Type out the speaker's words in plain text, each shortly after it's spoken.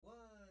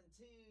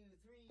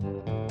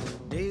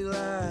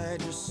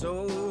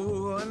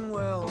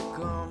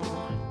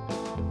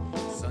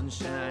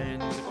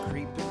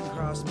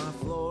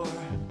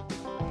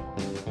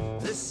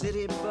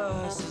city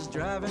bus is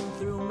driving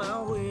through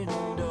my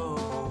window,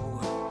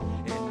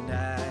 and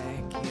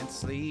I can't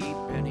sleep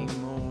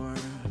anymore.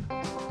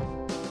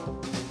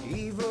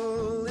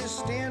 Evil is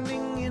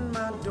standing in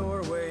my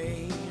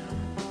doorway,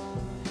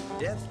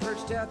 death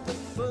perched at the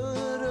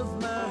foot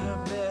of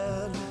my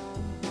bed.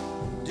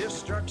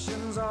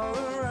 Destruction's all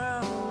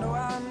around, oh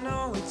I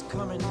know it's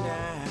coming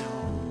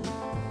down.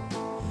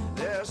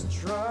 There's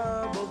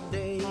troubled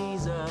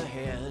days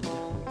ahead.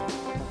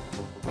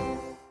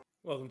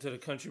 Welcome to the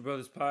Country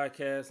Brothers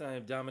Podcast. I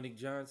am Dominic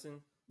Johnson.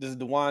 This is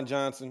DeJuan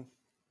Johnson.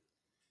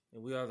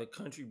 And we are the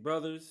Country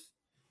Brothers.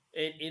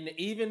 And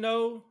even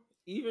though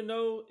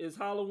it's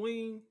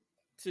Halloween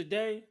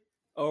today,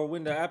 or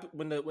when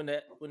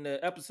the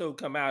episode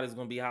come out, it's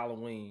gonna be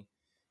Halloween.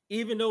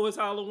 Even though it's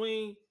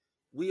Halloween,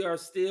 we are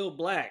still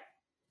black.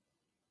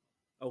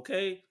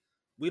 Okay?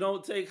 We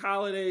don't take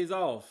holidays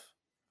off.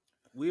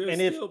 We are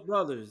still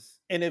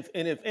brothers. And if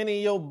any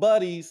of your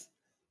buddies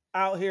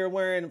out here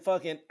wearing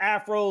fucking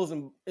afros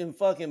and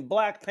fucking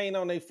black paint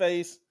on their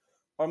face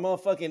or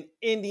motherfucking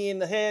Indian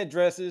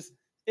headdresses,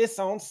 it's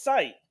on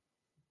sight.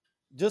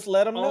 Just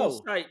let them know.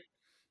 On sight.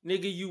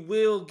 Nigga, you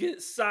will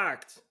get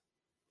socked.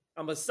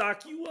 I'm going to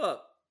sock you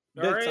up.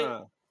 Big right?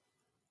 time.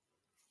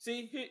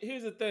 See,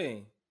 here's the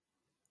thing.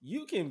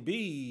 You can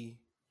be,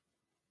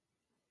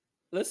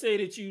 let's say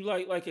that you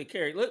like a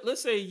character.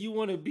 Let's say you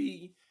want to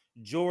be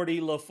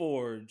Geordi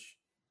LaForge,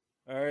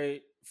 all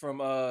right, from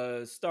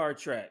Star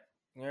Trek.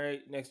 All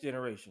right, Next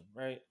Generation,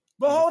 right?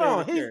 But hold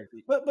on,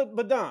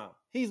 but Dom,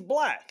 he's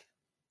black.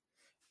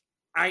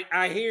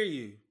 I hear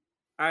you,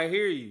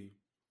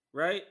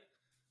 right?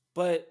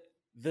 But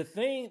the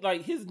thing,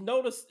 like his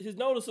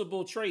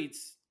noticeable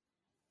traits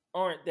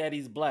aren't that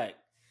he's black.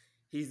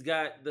 He's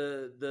got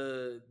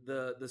the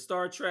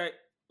Star Trek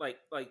like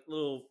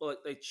little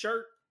like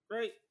shirt,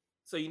 right?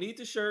 So you need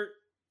the shirt,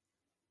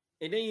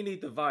 and then you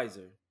need the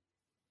visor.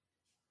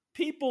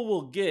 People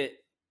will get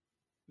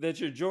that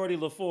you're Geordi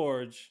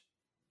LaForge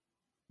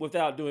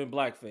without doing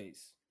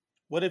blackface.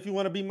 What if you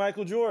want to be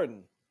Michael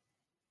Jordan?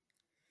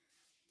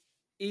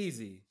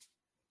 Easy.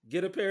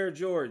 Get a pair of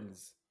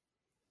Jordans.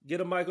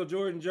 Get a Michael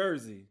Jordan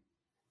jersey.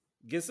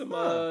 Get some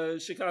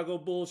Chicago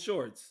Bulls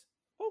shorts.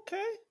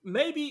 Okay.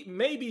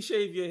 Maybe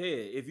shave your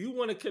head. If you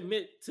want to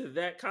commit to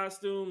that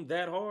costume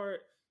that hard,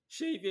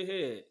 shave your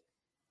head.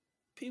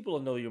 People will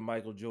know you're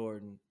Michael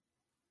Jordan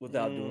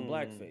without doing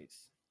blackface.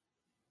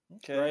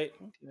 Okay. Right?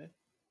 Okay.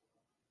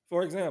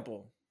 For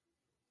example,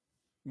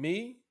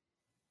 me,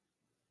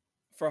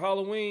 for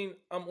Halloween,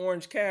 I'm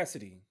Orange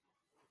Cassidy.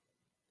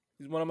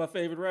 He's one of my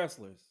favorite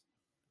wrestlers.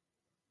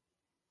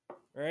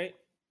 Right?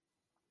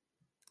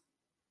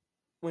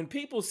 When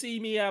people see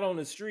me out on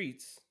the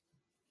streets,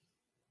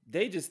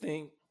 they just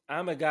think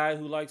I'm a guy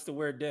who likes to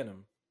wear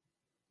denim.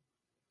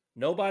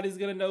 Nobody's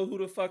going to know who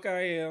the fuck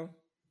I am.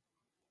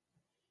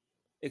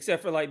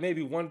 Except for like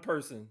maybe one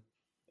person.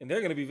 And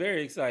they're going to be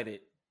very excited.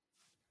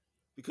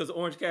 Because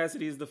Orange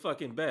Cassidy is the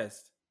fucking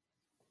best.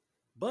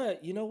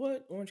 But you know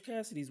what? Orange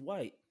Cassidy's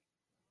white.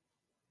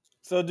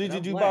 So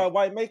did you buy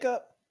white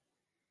makeup?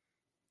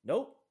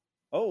 Nope.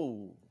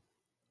 Oh.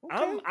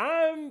 Okay.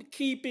 I'm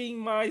keeping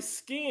my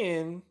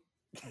skin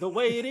the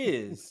way it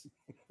is.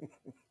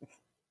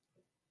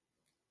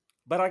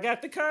 But I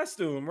got the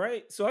costume,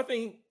 right? So I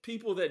think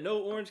people that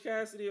know Orange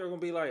Cassidy are going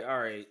to be like, all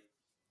right,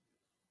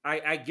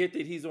 I get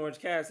that he's Orange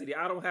Cassidy.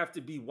 I don't have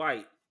to be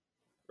white,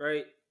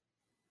 right?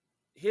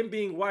 Him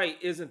being white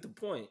isn't the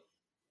point,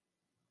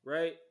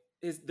 right?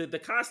 It's the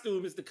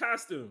costume is the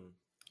costume.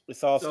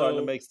 It's all starting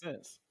to make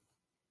sense.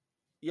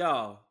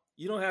 Y'all,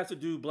 you don't have to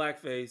do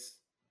blackface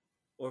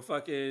or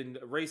fucking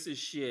racist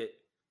shit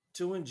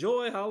to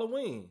enjoy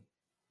Halloween.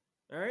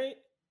 All right?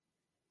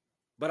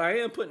 But I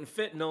am putting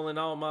fentanyl in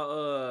all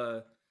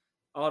my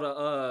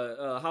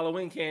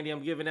Halloween candy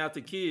I'm giving out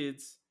to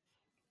kids.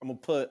 I'm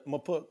gonna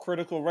put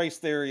critical race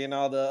theory in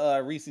all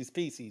the Reese's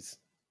Pieces.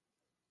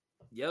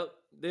 Yep.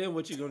 Then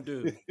what you gonna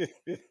do?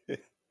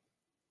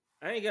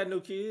 I ain't got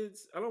no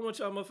kids. I don't want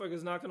y'all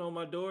motherfuckers knocking on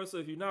my door. So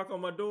if you knock on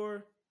my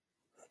door,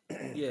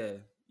 yeah,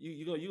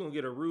 you gonna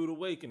get a rude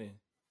awakening.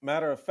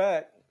 Matter of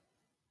fact,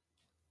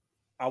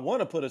 I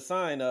want to put a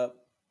sign up.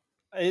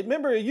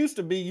 Remember, it used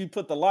to be you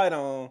put the light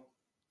on,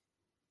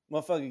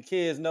 motherfucking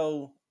kids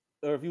know,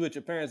 or if you with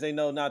your parents, they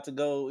know not to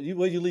go. You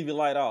leave your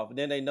light off, and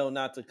then they know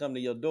not to come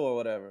to your door or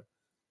whatever.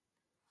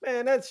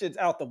 Man, that shit's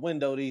out the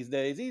window these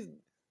days. These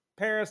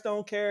parents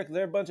don't care because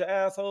they're a bunch of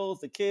assholes.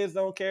 The kids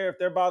don't care if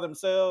they're by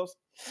themselves.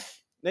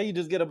 Then you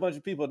just get a bunch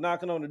of people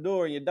knocking on the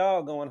door and your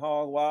dog going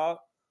hog wild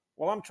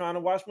while I'm trying to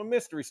watch my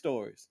mystery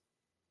stories.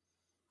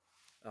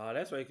 Oh,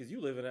 that's right, because you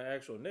live in an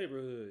actual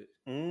neighborhood.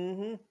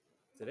 Mm-hmm.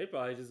 So they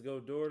probably just go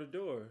door to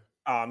door.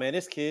 Oh man,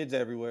 there's kids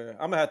everywhere.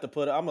 I'm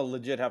gonna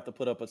legit have to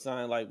put up a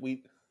sign like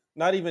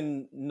not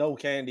even no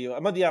candy.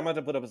 I'm gonna have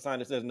to put up a sign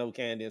that says no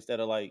candy instead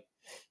of like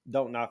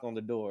don't knock on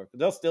the door.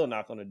 They'll still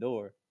knock on the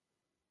door.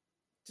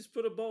 Just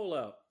put a bowl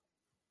out.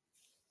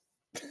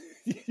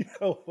 You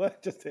know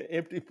what? Just an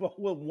empty bowl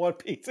with one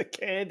piece of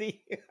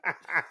candy.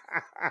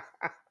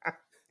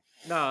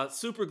 Nah,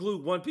 super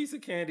glue one piece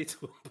of candy to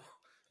a bowl.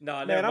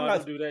 Nah, never Man, I'm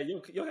mind. Don't not.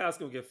 do that. Your house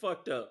gonna get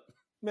fucked up.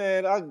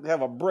 Man, I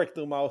have a brick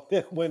through my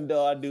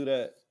window. I do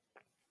that.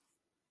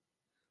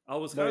 I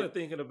was kind of But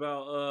thinking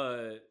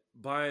about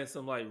buying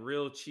some like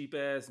real cheap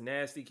ass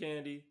nasty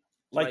candy.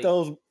 like Like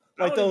those,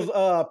 I like don't even.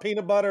 those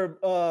peanut butter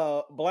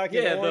black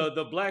and Yeah, orange.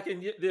 the black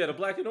and the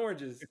black and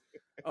oranges.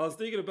 I was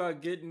thinking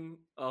about getting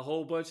a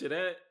whole bunch of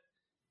that,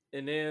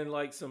 and then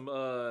like some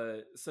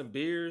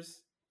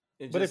beers,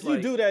 and But just if you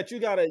like do that,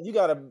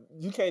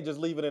 you can't just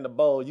leave it in the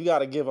bowl. You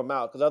gotta give them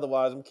out because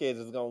otherwise, them kids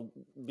is gonna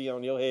be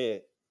on your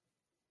head.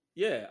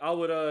 yeah, I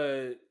would.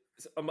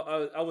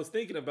 I was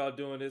thinking about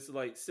doing this,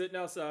 like sitting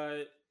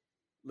outside,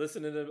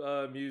 listening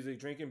to music,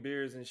 drinking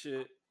beers and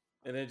shit,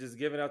 and then just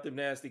giving out them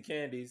nasty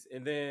candies,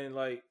 and then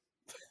like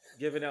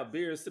giving out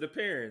beers to the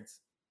parents.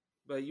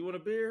 Like, you want a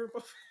beer?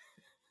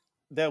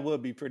 That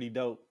would be pretty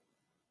dope.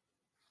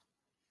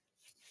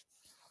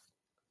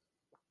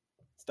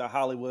 It's the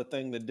Hollywood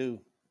thing to do.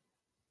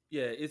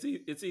 Yeah, it's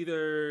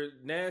either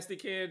nasty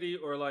candy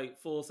or like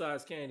full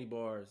size candy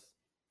bars.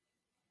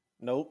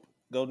 Nope.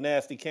 Go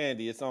nasty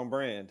candy. It's on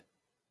brand.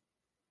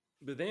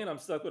 But then I'm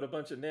stuck with a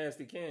bunch of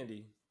nasty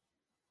candy.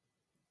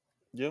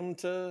 Give them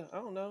to, I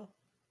don't know.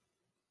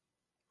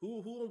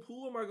 Who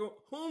am I going?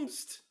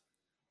 Whomst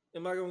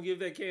am I going to give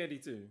that candy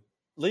to?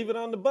 Leave it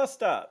on the bus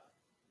stop.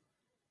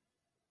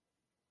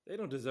 They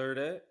don't deserve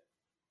that.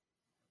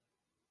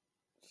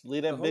 Just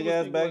leave The that big homeless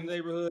ass people in bag. the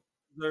neighborhood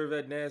deserve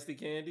that nasty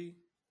candy.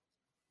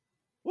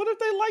 What if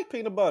they like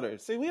peanut butter?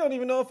 See, we don't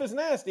even know if it's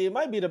nasty. It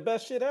might be the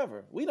best shit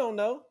ever. We don't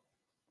know.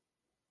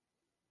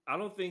 I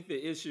don't think the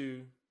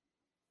issue,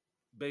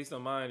 based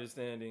on my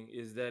understanding,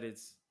 is that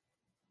it's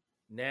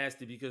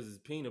nasty because it's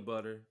peanut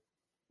butter.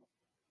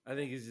 I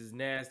think it's just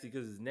nasty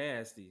because it's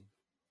nasty.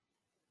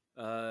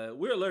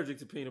 We're allergic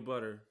to peanut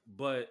butter,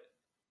 but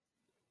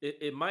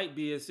it might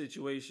be a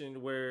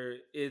situation where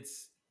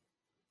it's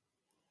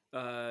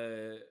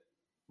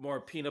more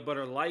peanut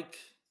butter like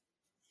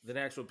than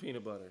actual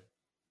peanut butter.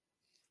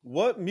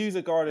 What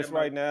music artist That might-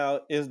 right now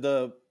is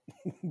the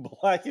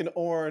black and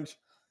orange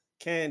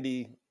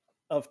candy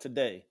of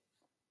today?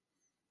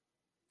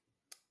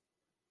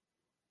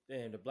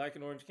 Damn, the black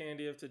and orange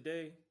candy of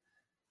today.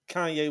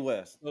 Kanye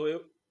West.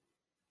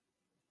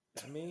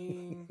 I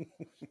mean,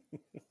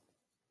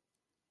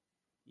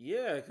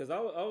 yeah, because I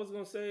was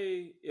gonna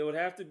say it would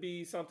have to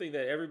be something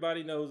that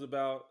everybody knows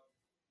about,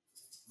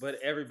 but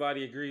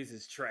everybody agrees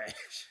is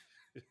trash.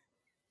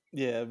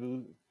 Yeah,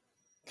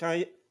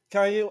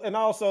 Kanye, and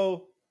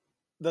also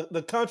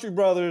the Country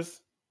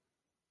Brothers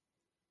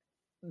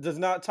does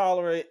not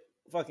tolerate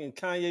fucking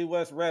Kanye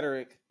West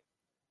rhetoric,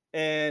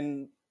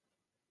 and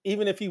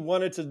even if he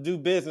wanted to do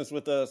business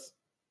with us,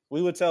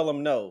 we would tell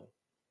him no.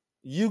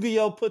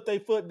 Yu-Gi-Oh put their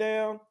foot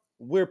down.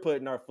 We're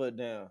putting our foot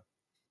down.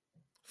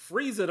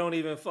 Frieza don't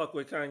even fuck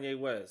with Kanye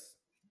West,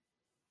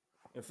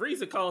 and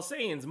Frieza calls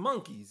Saiyans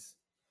monkeys.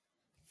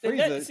 And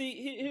Frieza-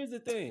 here's the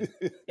thing,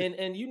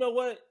 and you know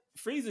what?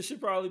 Frieza should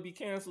probably be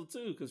canceled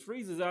too, because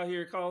Frieza's out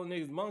here calling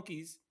niggas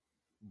monkeys,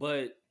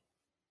 but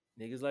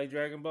niggas like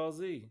Dragon Ball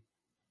Z.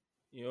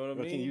 You know what I mean?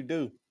 What can you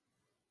do?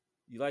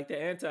 You like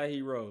the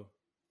anti-hero.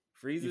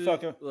 Frieza, You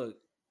fucking- look.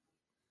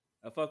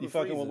 I fuck You with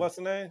fucking Frieza. with what's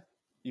the name?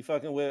 You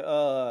fucking with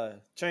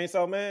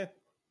Chainsaw Man?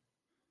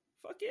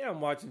 Fuck yeah, I'm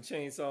watching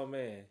Chainsaw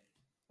Man.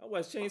 I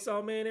watch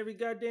Chainsaw Man every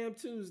goddamn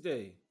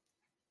Tuesday.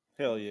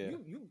 Hell yeah.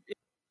 You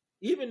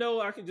even though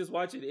I can just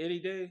watch it any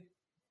day,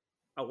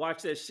 I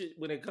watch that shit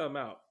when it come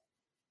out.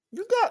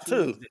 You got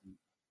to. Tuesday.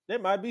 There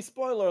might be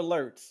spoiler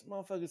alerts.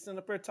 Motherfuckers sitting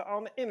up there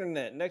on the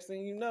internet. Next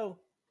thing you know.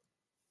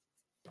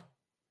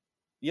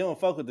 You don't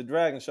fuck with the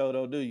Dragon Show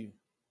though, do you?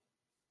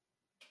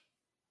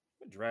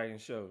 What Dragon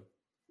show?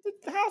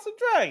 The House of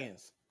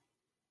Dragons.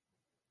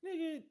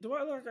 Nigga, do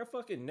I look like a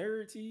fucking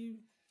nerd to you?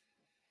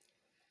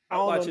 I I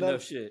don't watch know enough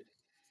nothing. shit.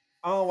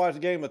 I don't watch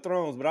Game of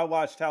Thrones, but I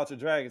watched House of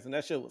Dragons and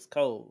that shit was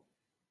cold.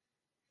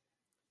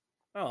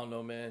 I don't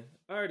know, man.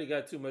 I already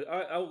got too much.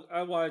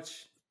 I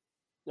watch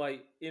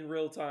like in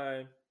real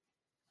time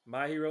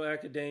My Hero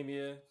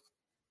Academia,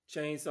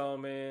 Chainsaw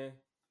Man,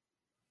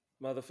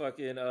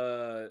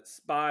 motherfucking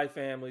Spy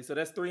Family. So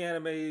that's 3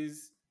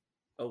 animes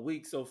a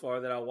week so far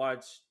that I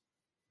watch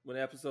when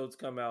episodes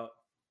come out.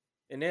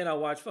 And then I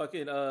watch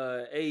fucking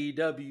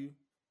AEW,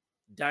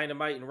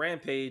 Dynamite and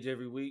Rampage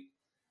every week.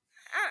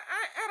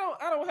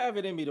 I don't have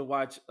it in me to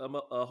watch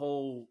a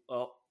whole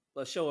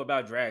a show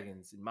about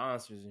dragons and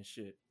monsters and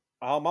shit.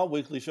 All my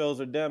weekly shows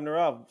are damn near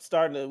up.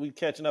 We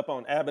catching up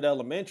on Abbott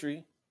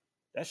Elementary.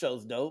 That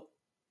show's dope.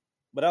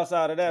 But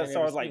outside of that, I as ain't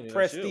far never as like seen it.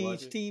 I should watch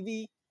prestige it.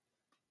 TV,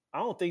 I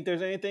don't think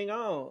there's anything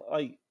on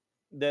like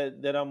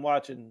that I'm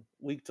watching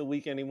week to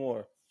week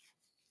anymore.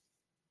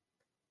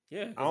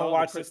 Yeah, because I don't all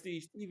watch the it.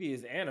 prestige TV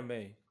is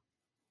anime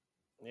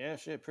Yeah,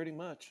 shit, pretty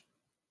much.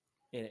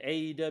 and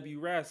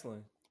AEW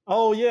wrestling.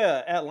 Oh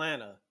yeah,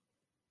 Atlanta.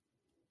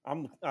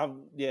 I'm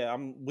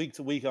week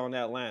to week on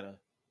Atlanta.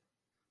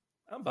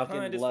 I'm Fucking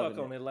behind as loving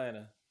fuck on it.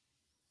 Atlanta.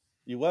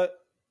 You what?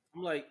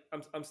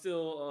 I'm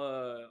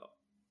still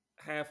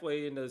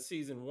halfway into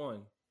season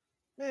 1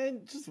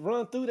 Man, just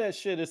run through that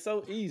shit. It's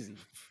so easy.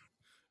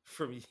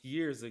 from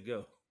years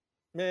ago.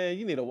 Man,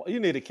 you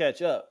need to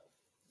catch up.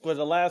 For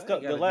the last I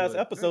ain't the gotta do last it. I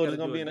ain't episode is gotta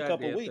gonna do be a in a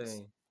couple goddamn weeks.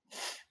 thing.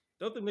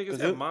 Don't the niggas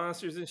 'Cause have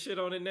monsters and shit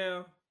on it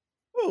now?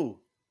 Who?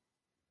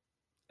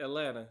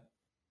 Atlanta.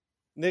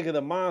 Nigga,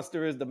 the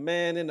monster is the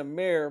man in the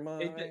mirror,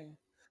 Ain't man.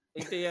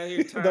 they out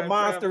here The time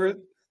monster is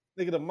traveling?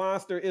 nigga, the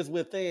monster is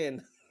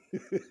within.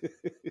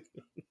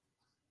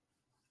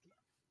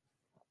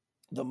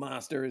 The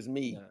monster is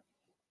me. Nah.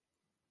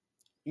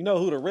 You know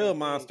who the real Ain't-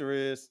 monster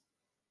is?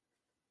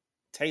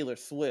 Taylor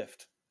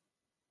Swift.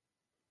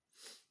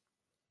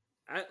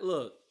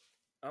 Look.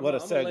 What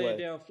a I'm gonna lay it segue.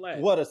 down flat.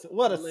 What a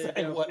I'ma lay it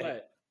down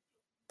segue.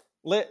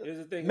 flat. Here's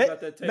the thing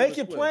about that Taylor Make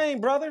it Swift. plain,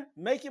 brother.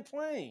 Make it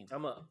plain.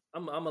 I'm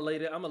gonna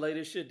lay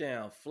this shit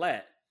down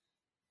flat.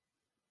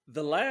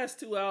 The last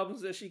 2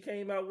 albums that she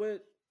came out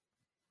with,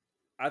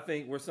 I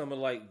think were some of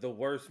like the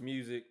worst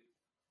music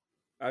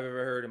I've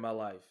ever heard in my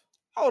life.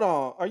 Hold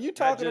on. Are you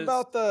talking just-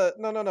 about the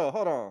no,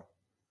 hold on.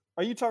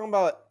 Are you talking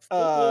about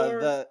Folklore,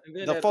 and then the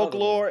that other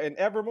Folklore one. and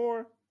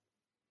Evermore?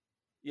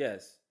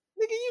 Yes.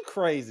 Nigga, you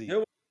crazy.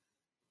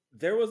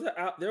 There was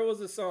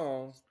a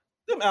song.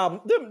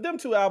 Them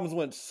 2 albums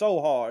went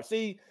so hard.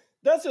 See,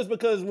 that's just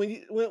because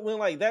when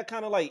like that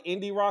kind of like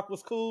indie rock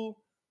was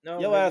cool, No,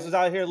 your nigga. ass was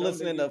out here No,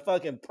 listening nigga. to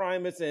fucking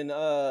Primus and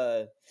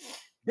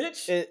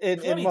Bitch, in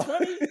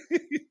 2020?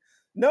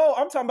 No,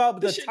 I'm talking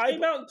about the This shit type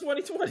came out in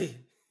 2020.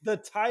 the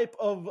type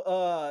of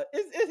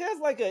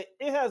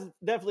it has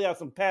definitely has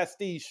some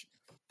pastiche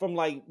from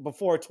like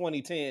before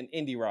 2010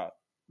 indie rock.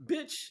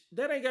 Bitch,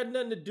 that ain't got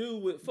nothing to do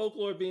with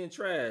Folklore being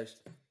trash.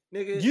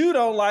 Nigga, You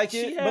don't like she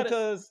it had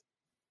because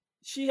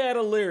she had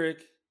a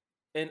lyric,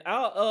 and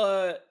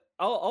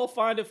I'll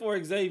find it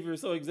for Xavier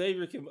so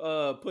Xavier can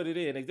put it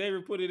in.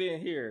 Xavier put it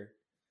in here.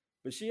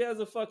 But she has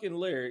a fucking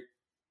lyric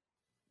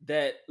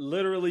that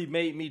literally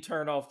made me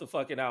turn off the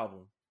fucking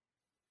album.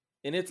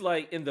 And it's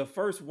like in the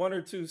first 1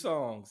 or 2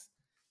 songs.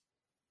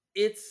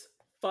 It's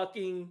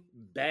fucking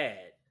bad.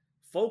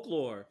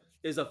 Folklore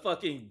is a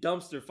fucking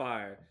dumpster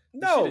fire. The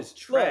no, shit is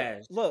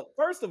trash. Look,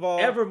 first of all,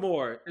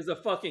 Evermore is a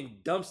fucking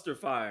dumpster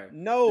fire.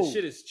 No. The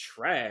shit is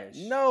trash.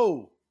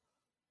 No.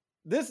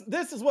 This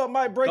is what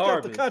might break up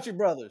Garbage. the Country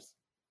Brothers.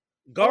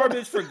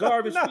 Garbage for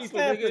garbage I'm not people,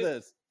 stand for nigga.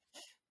 this.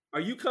 Are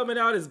you coming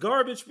out as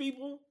garbage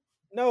people?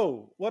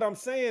 No, what I'm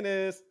saying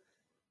is,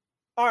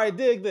 all right,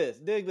 dig this.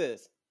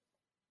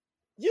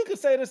 You could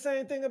say the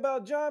same thing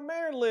about John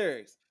Mayer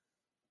lyrics.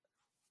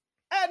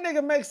 That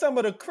nigga makes some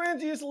of the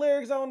cringiest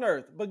lyrics on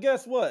earth. But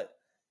guess what?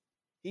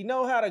 He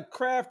know how to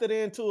craft it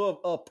into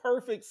a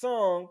perfect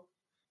song.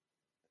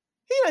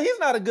 He's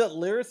not a good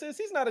lyricist.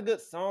 He's not a good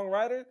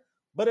songwriter,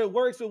 but it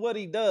works with what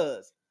he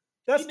does.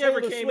 That's He never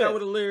Taylor came Swift. out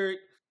with a lyric.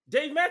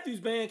 Dave Matthews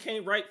Band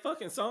can't write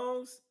fucking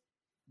songs.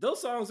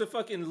 Those songs are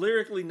fucking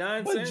lyrically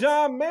nonsense. But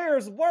John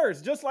Mayer's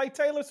worse, just like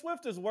Taylor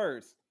Swift is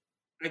worse.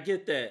 I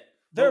get that.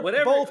 They're But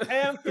whatever. both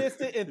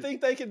ham-fisted and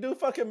think they can do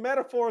fucking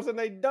metaphors and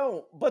they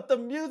don't. But the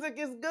music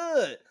is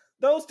good.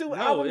 Those 2 No,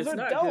 albums it's are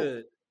not dope.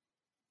 good.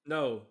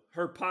 No,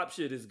 her pop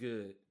shit is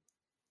good.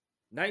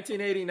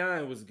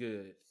 1989 was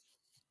good.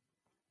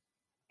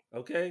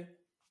 Okay?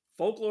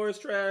 Folklore is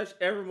trash.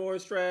 Evermore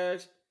is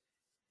trash.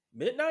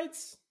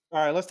 Midnights?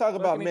 All right, let's talk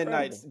about Fucking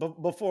Midnights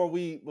before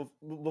we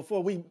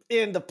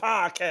end the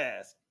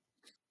podcast.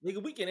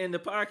 Nigga, we can end the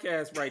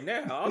podcast right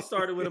now. I'll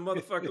start it with a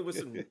motherfucker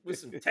with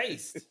some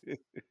taste.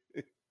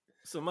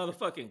 Some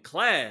motherfucking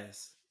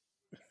class.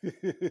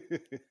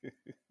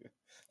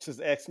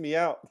 Just X me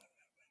out.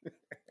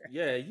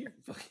 Yeah, you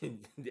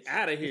fucking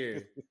out of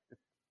here.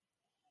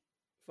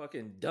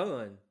 Fucking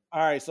done.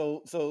 All right,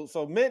 so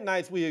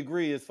Midnights we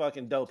agree is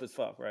fucking dope as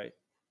fuck, right?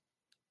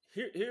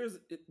 Here's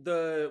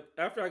the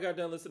after I got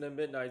done listening to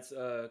Midnights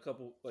a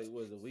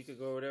week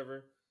ago or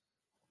whatever,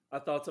 I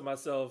thought to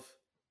myself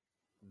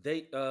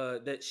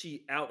that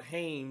she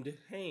out-hamed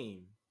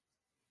Haim.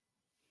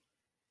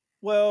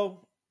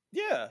 Well,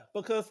 yeah,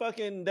 because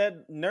fucking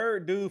that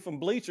nerd dude from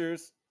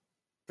Bleachers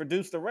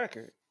produced the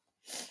record.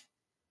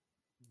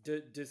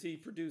 Does he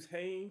produce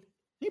Haim?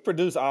 He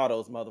produced all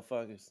those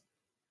motherfuckers.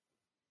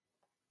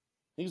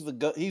 He's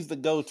the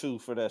go-to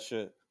for that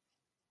shit.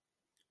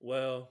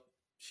 Well,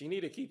 she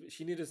need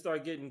to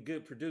start getting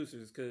good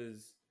producers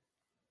because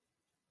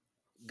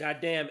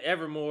goddamn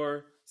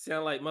Evermore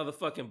sound like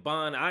motherfucking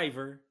Bon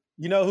Iver.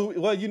 You know who?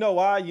 Well, you know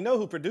why? You know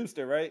who produced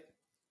it, right?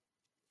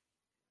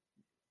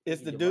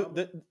 It's the Your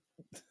dude.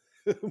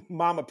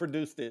 Mama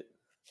produced it.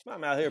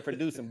 Mama out here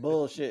producing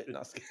bullshit.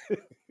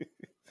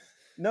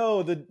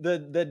 No, the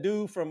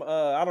dude from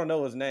I don't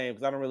know his name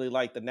because I don't really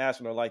like the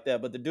National like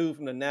that, but the dude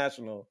from the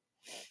National,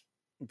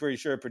 I'm pretty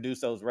sure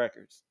produced those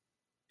records.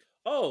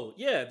 Oh,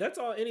 yeah, that's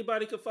all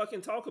anybody could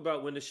fucking talk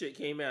about when the shit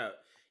came out.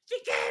 The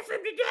guy from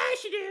the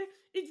National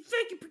is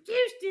fucking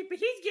produced it, but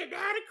he's getting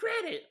out of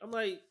credit. I'm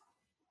like,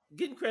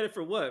 getting credit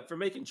for what? For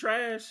making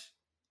trash?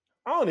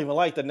 I don't even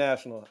like the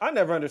National. I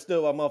never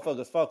understood why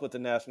motherfuckers fuck with the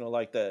National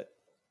like that.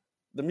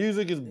 The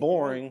music is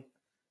boring.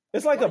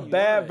 It's like a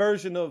bad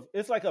version of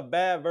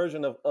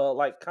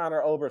like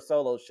Conor Oberst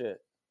solo shit.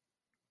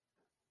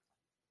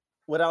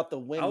 Without the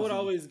whimsy. I would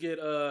always get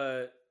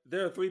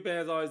there are 3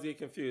 bands I always get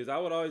confused. I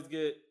would always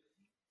get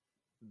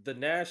The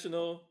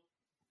National,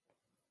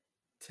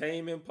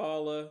 Tame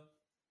Impala,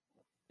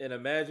 and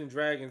Imagine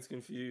Dragons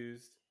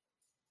confused.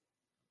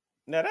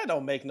 Now that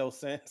don't make no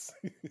sense.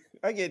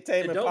 I get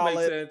Tame It don't make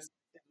Impala. sense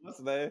What's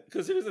that?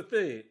 because here's the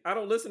thing: I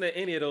don't listen to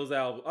any of those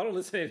albums. I don't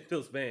listen to any of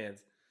those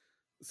bands.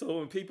 So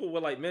when people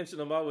would like mention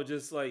them, I would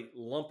just like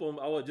lump them.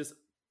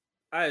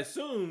 I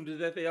assumed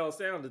that they all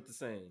sounded the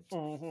same.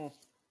 Mm-hmm.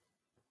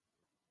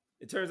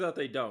 It turns out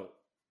they don't.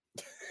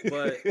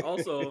 But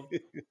also,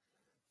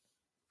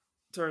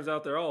 turns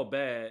out they're all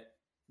bad.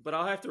 But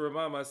I'll have to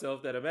remind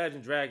myself that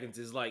Imagine Dragons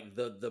is like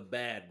the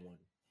bad one.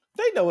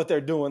 They know what they're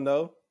doing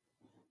though.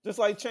 Just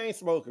like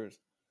Chainsmokers.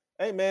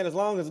 Hey man, as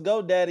long as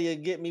GoDaddy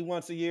will get me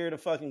once a year to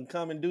fucking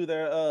come and do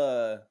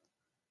their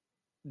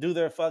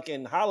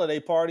fucking holiday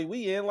party,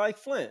 we in like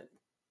Flint.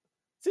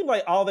 Seems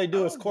like all they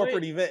do is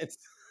corporate events.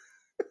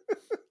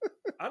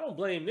 I don't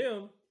blame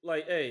them.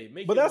 Like, hey,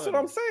 make. But that's money,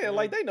 what I'm saying. man.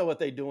 Like they know what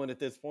they're doing at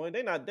this point.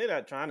 They're not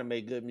trying to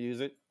make good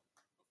music.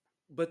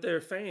 But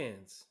they're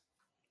fans.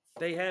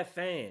 They have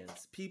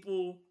fans.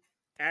 People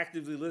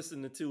actively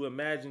listen to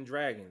Imagine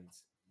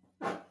Dragons.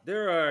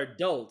 There are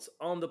adults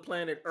on the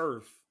planet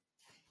Earth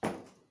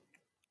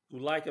who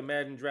like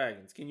Imagine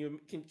Dragons. Can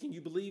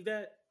you believe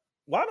that?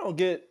 Well, I don't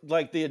get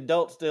like the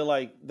adults still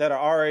like that are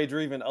our age or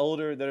even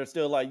older that are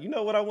still like, you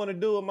know what I want to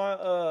do with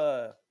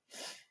my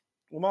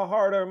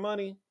hard-earned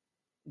money?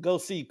 Go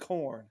see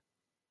Korn.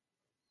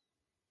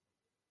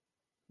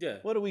 Yeah.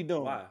 What are we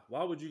doing? Why?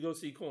 Why would you go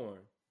see Korn?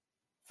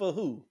 For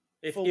who?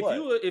 If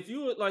what? if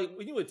you were like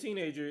when you were a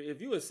teenager, if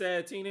you were a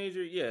sad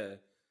teenager, yeah,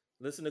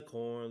 listen to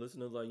Korn, listen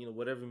to like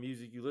whatever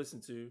music you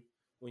listen to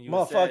when you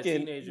were a sad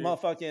teenager.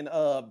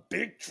 Motherfucking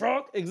Big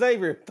Truck.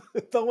 Xavier,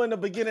 throw in the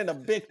beginning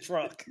of Big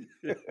Truck.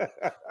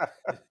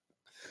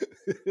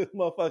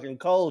 Motherfucking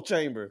Cold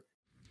Chamber.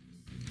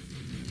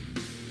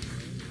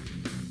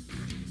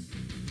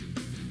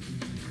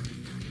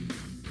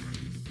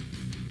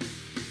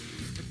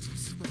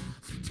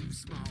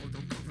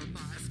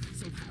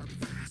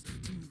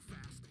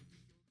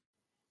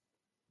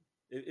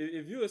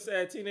 If you're a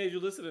sad teenager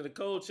listening to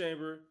Cold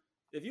Chamber,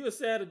 if you're a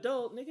sad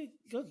adult, nigga,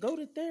 go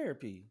to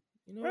therapy.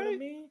 You know what I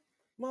mean?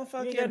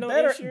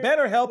 Motherfucking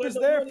better help is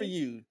there for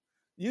you.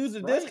 Use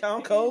the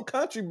discount code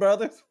Country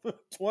Brothers for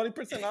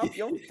 20% off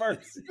your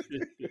first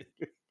session.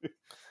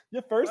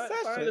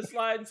 Find a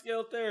sliding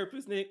scale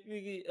therapist,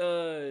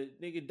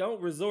 nigga.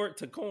 Don't resort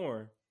to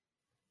Korn,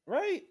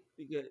 right?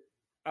 Because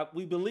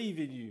we believe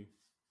in you.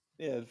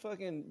 Yeah,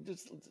 fucking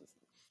just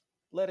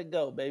let it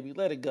go, baby.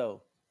 Let it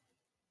go.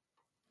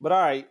 But all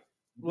right,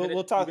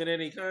 we'll talk. You been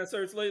any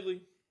concerts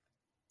lately?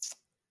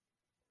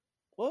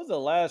 What was the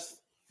last?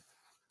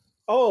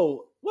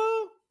 Oh,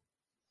 well,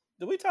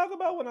 did we talk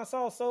about when I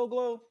saw Soul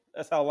Glow?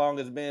 That's how long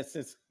it's been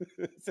since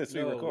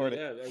we recorded.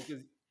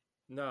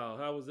 No,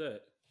 how was that?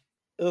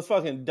 It was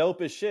fucking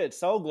dope as shit.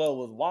 Soul Glow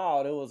was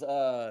wild. It was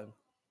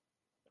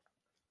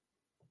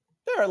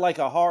they're like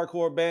a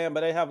hardcore band,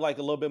 but they have like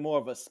a little bit more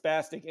of a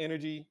spastic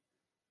energy.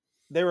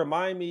 They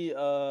remind me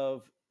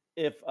of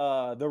if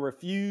The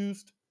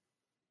Refused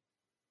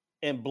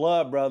and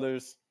Blood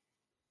Brothers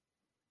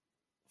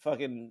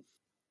fucking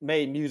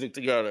made music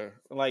together.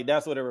 Like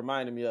that's what it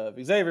reminded me of.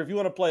 Xavier, if you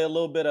want to play a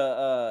little bit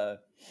of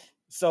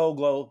Soul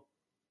Glow,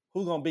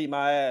 Who Gonna Beat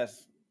My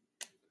Ass?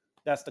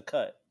 That's the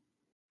cut.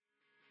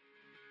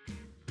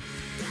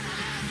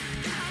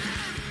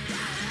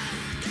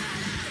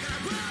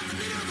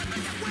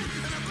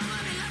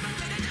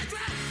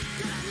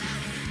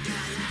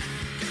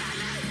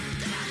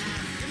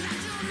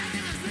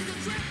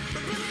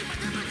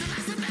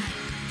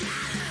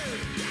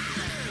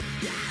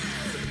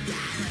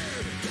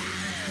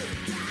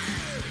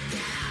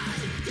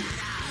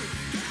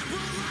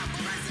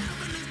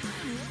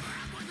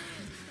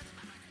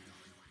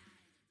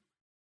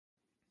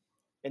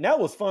 And that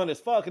was fun as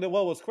fuck. And then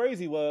what was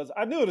crazy was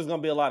I knew it was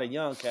gonna be a lot of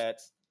young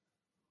cats,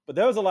 but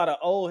there was a lot of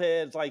old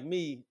heads like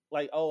me,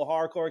 like old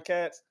hardcore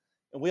cats,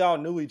 and we all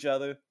knew each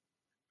other.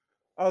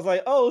 I was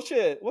like, "Oh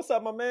shit, what's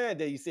up, my man?"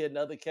 Then you see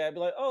another cat be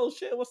like, "Oh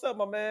shit, what's up,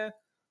 my man?"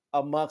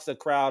 Amongst a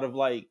crowd of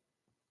like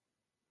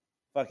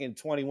fucking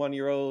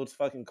 21-year-olds,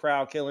 fucking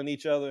crowd killing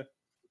each other.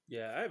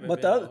 Yeah, I haven't been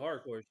to a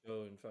hardcore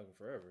show in fucking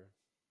forever.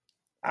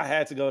 I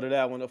had to go to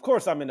that one. Of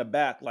course, I'm in the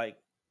back, like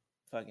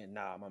fucking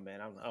nah, my man,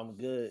 I'm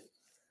good.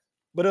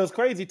 But it was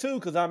crazy too,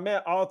 because I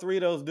met all three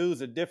of those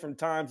dudes at different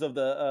times of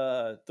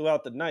the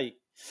throughout the night.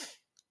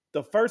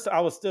 The first,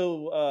 I was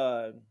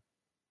at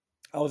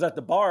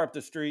the bar up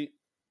the street,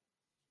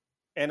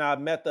 and I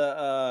met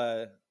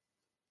the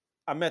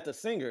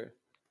singer,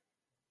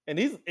 and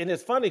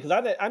it's funny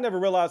because I never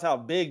realized how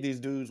big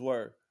these dudes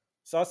were.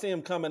 So I see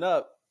him coming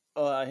up,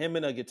 him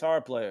and a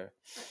guitar player,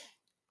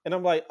 and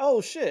I'm like,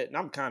 oh shit, and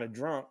I'm kind of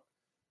drunk,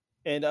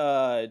 and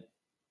the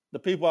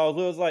people I was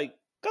with was like,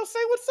 go say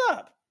what's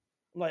up.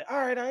 I'm like, all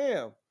right, I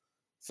am.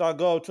 So I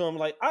go up to him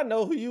like, I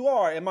know who you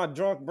are. In my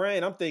drunk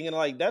brain, I'm thinking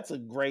like, that's a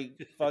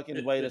great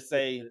fucking way to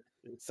say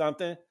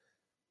something.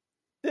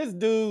 This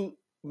dude,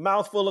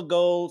 mouthful of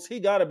golds, he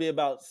got to be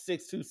about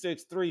 6'2",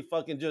 6'3",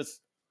 fucking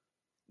just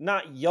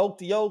not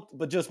yoked,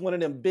 but just one of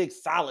them big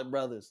solid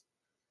brothers.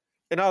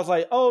 And I was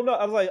like, oh no.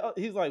 I was like,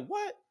 he's like,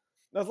 what?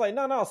 And I was like,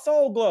 no,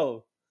 Soul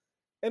Glow.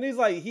 And he's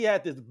like, he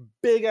had this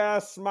big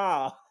ass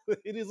smile.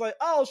 And he's like,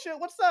 oh shit,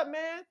 what's up,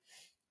 man?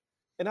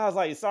 And I was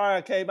like, sorry,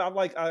 I came. I'm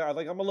like, I'm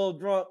a little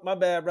drunk. My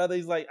bad, brother.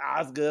 He's like,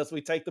 it's good. So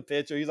we take the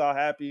picture. He's all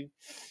happy.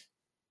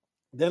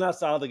 Then I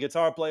saw the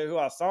guitar player who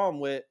I saw him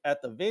with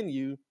at the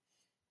venue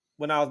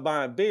when I was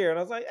buying beer. And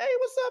I was like, hey,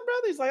 what's up,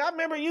 brother? He's like, I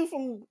remember you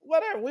from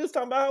whatever. We was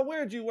talking about how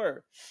weird you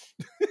were.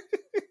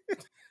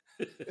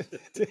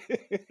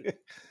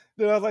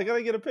 Then I was like, can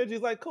I get a picture?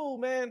 He's like, cool,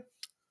 man.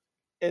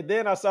 And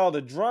then I saw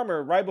the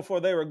drummer right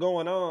before they were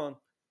going on.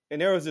 And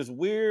there was this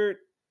weird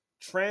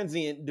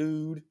transient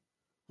dude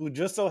who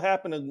just so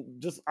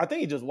happened to I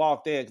think he just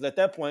walked in. Because at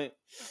that point,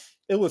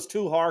 it was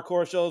 2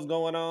 hardcore shows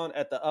going on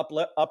at the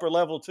upper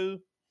level too.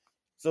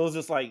 So it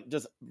was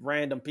just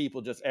random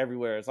people just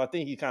everywhere. So I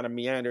think he kind of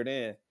meandered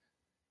in.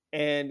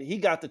 And he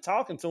got to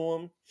talking to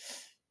him.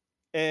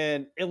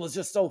 And it was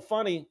just so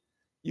funny.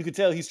 You could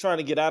tell he's trying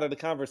to get out of the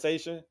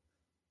conversation,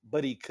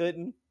 but he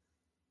couldn't.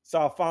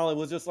 So I finally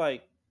was just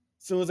like,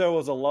 as soon as there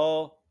was a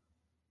lull,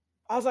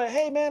 I was like,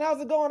 hey, man,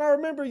 how's it going? I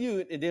remember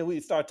you. And then we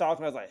started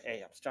talking. I was like,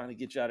 hey, I was trying to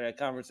get you out of that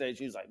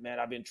conversation. He's like, man,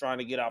 I've been trying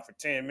to get out for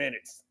 10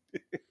 minutes.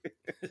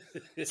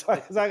 So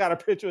I got a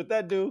picture with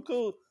that dude.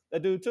 Cool.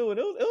 That dude, too. And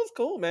it was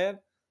cool, man.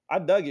 I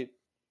dug it.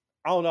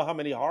 I don't know how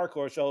many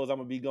hardcore shows I'm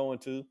going to be going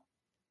to.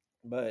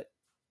 But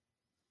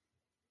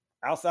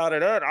outside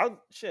of that,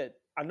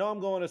 I know I'm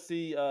going to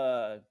see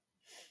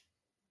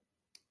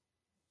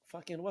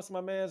what's my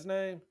man's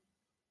name?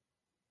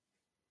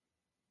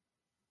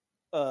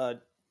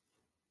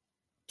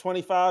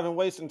 25 and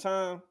Wasting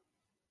Time.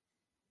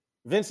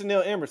 Vincent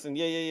Neil Emerson.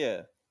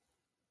 Yeah.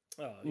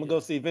 I'm going to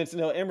go see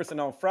Vincent Neil Emerson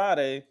on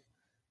Friday.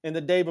 And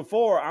the day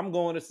before, I'm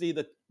going to see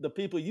the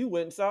people you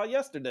went and saw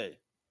yesterday.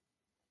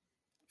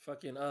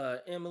 Fucking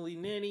Emily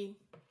Nenny.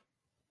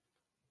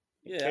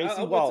 Yeah,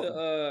 Casey I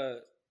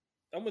Walden.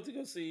 went to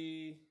go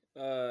see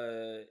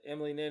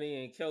Emily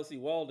Nenny and Kelsey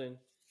Walden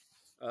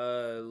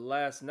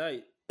last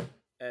night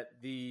at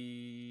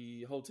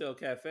the Hotel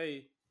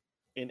Cafe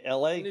in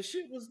LA. And this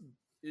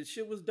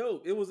shit was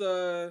dope. It was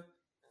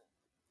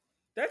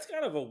that's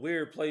kind of a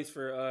weird place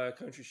for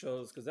country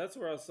shows because that's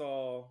where I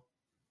saw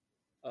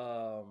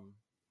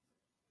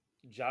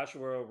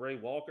Joshua Ray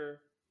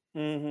Walker.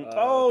 Mm-hmm.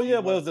 Well,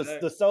 it was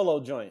the solo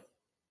joint.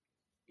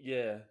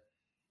 Yeah,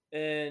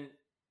 and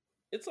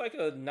it's like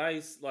a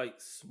nice, like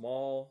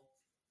small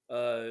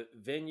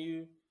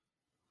venue,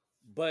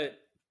 but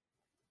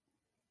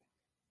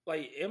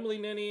like Emily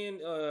Nenny and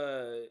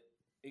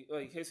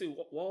like Casey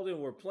Walden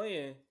were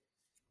playing,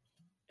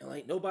 and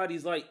like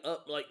nobody's like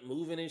up, like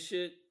moving and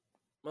shit.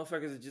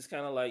 Motherfuckers are just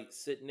kind of like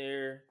sitting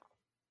there,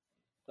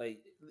 like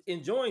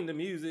enjoying the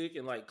music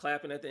and like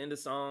clapping at the end of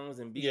songs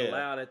and being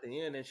loud at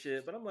the end and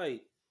shit. But I'm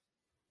like,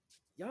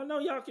 y'all know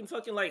y'all can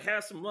fucking like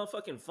have some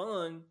motherfucking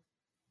fun.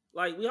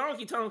 Like we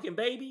honky tonkin',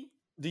 baby.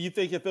 Do you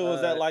think if it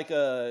was at like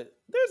there's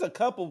a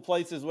couple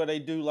places where they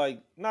do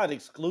like not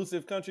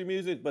exclusive country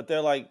music, but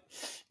they're like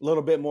a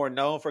little bit more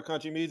known for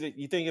country music.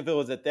 You think if it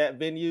was at that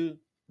venue,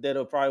 that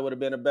it probably would have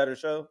been a better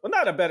show? Well,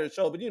 not a better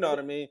show, but you know what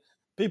I mean.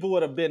 People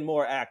would have been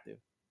more active.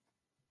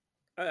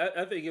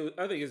 I think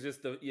it's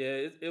just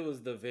it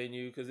was the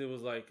venue because it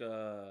was like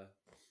there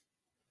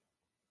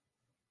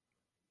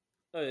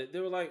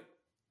were like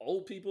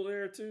old people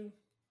there too,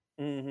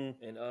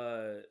 mm-hmm. and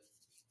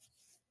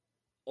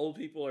old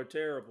people are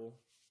terrible.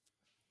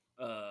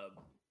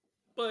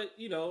 But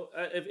you know,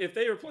 if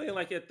they were playing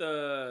like at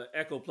the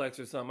Echoplex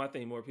or something, I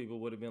think more people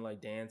would have been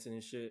like dancing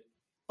and shit.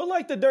 But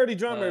like the Dirty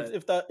Drummer,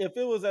 if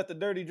it was at the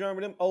Dirty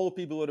Drummer, them old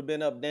people would have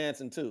been up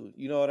dancing too.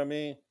 You know what I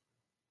mean?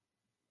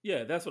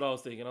 Yeah, that's what I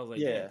was thinking. I was like,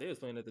 damn, if they was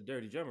playing at the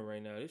Dirty Drummer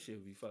right now, this shit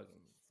would be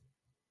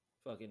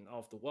fucking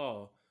off the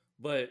wall.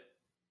 But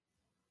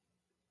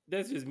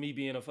that's just me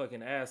being a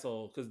fucking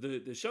asshole because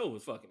the show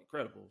was fucking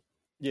incredible.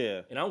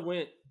 Yeah. And I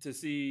went to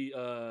see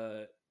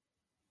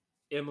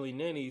Emily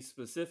Nenny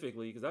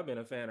specifically because I've been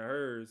a fan of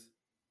hers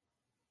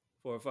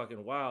for a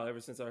fucking while, ever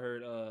since I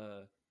heard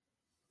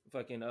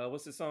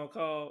what's the song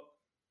called?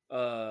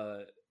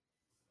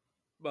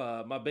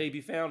 My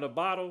Baby Found a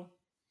Bottle.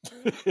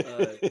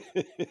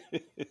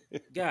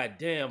 God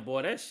damn,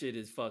 boy, that shit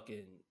is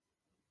fucking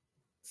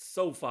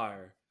so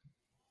fire.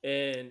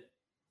 And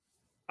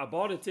I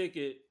bought a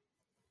ticket,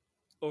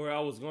 or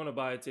I was going to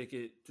buy a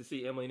ticket to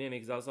see Emily Nenny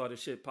because I saw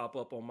this shit pop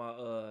up on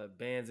my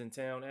Bands in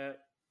Town app.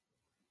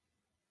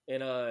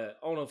 And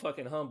on a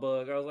fucking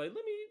humbug, I was like,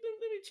 let me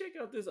check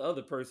out this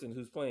other person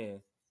who's playing.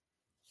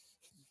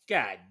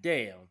 God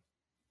damn.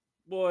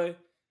 Boy,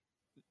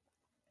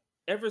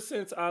 ever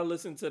since I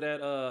listened to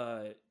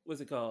that, what's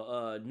it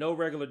called? No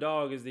Regular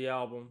Dog is the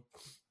album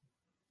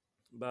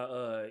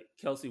by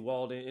Kelsey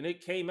Walden. And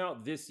it came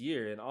out this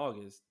year in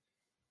August.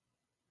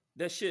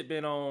 That shit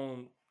been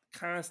on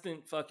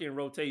constant fucking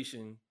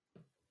rotation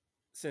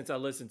since I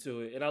listened to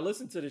it. And I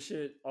listened to the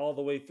shit all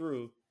the way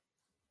through.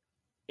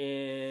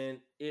 And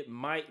it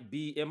might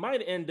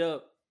end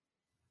up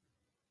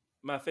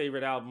my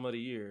favorite album of the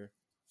year.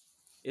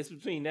 It's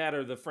between that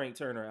or the Frank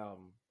Turner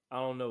album. I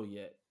don't know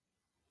yet.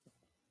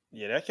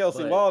 Yeah, that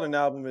Kelsey But Walden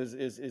album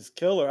is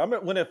killer. I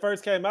remember when it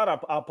first came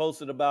out, I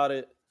posted about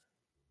it,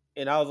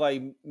 and I was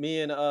like,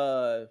 me and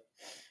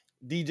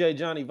DJ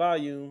Johnny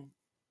Volume,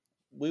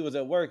 we was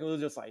at work, and we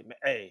was just like,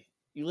 hey,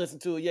 you listen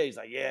to it? Yeah, he's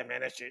like, yeah,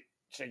 man, that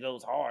shit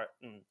goes hard.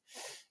 And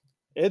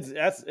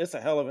it's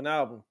a hell of an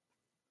album.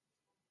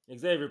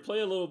 Xavier, play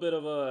a little bit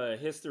of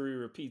History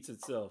Repeats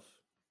Itself.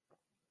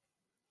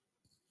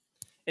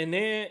 And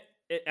then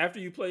after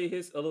you play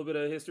a little bit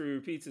of History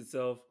Repeats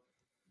Itself,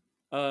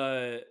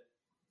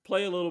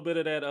 play a little bit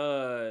of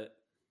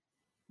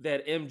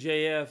that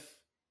MJF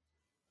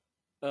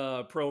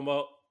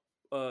promo.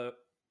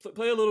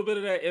 Play a little bit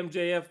of that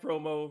MJF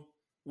promo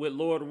with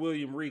Lord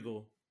William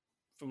Regal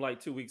from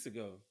like 2 weeks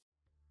ago.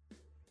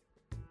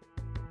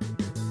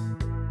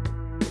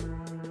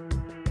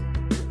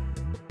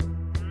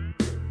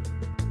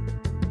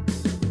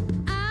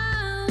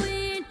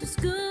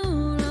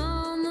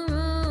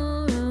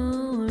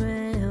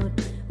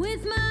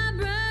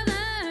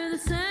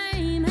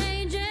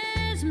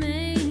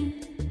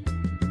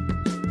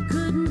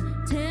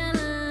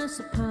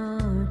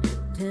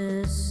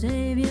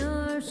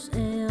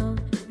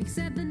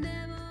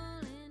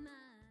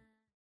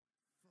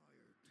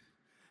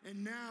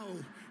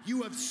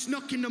 You have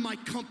snuck into my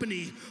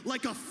company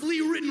like a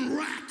flea-ridden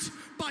rat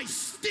by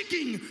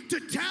sticking to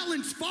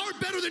talents far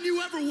better than you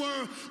ever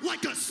were,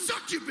 like a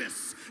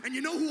succubus. And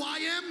you know who I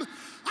am?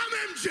 I'm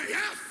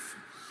MJF.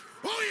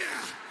 Oh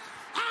yeah,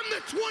 I'm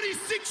the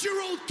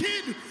 26-year-old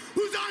kid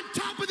who's on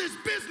top of this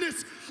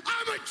business.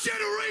 I'm a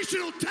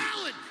generational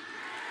talent.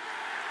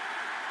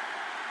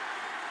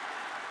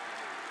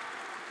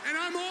 And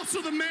I'm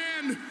also the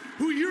man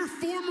who your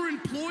former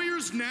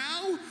employers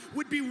now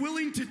would be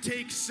willing to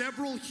take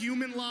several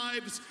human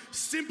lives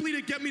simply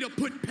to get me to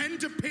put pen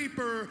to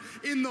paper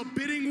in the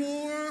bidding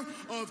war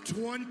of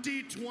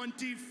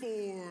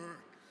 2024.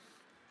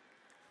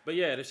 But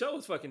yeah, the show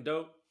was fucking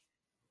dope.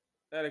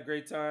 I had a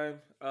great time.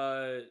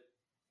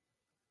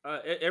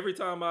 Every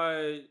time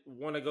I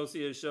want to go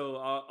see a show,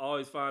 I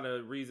always find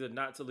a reason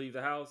not to leave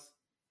the house.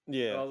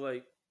 Yeah. So I was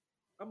like,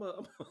 I'm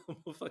gonna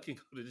fucking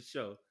go to the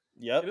show.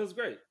 Yep. And it was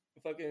great.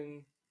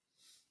 Fucking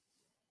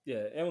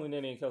yeah, Emily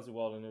Nenny and Kelsey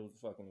Walden, it was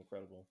fucking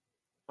incredible.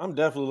 I'm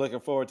definitely looking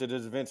forward to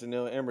this Vince and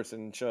Neil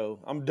Emerson show.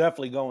 I'm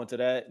definitely going to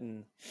that.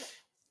 And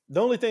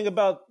the only thing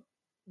about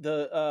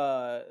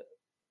the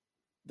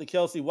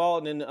Kelsey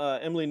Walden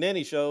and Emily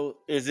Nenny show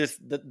is just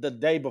the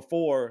day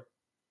before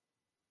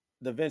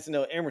the Vince and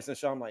Neil Emerson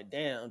show. I'm like,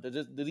 damn,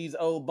 do these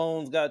old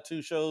bones got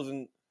 2 shows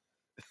and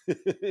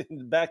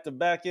back to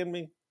back in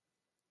me?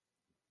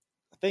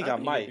 I think I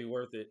might. It'd be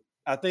worth it.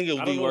 I think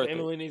it'll be worth it. I don't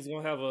know if Emily Nenny's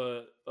gonna have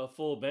a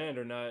full band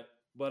or not,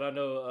 but I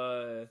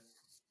know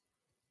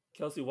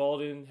Kelsey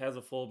Walden has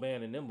a full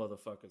band, and them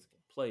motherfuckers can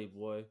play,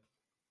 boy.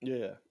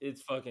 Yeah,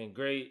 it's fucking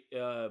great.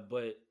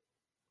 But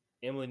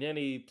Emily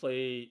Nenny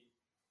played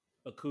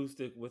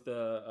acoustic with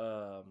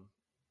an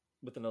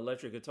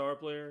electric guitar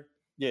player.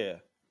 Yeah,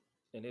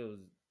 and it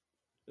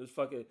was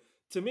fucking,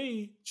 to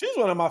me. She's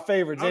one of my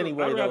favorites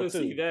anyway. I'd rather though,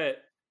 too. see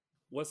that.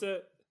 What's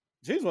that?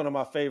 She's one of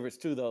my favorites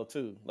too, though.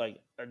 Too like.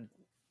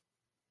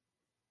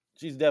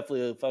 She's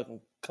definitely a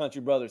fucking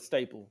Country Brothers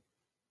staple.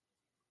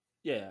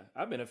 Yeah,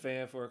 I've been a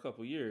fan for a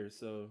couple years,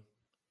 so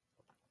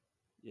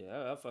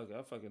yeah, I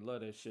fucking love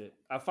that shit.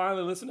 I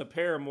finally listened to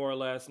Paramore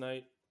last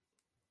night.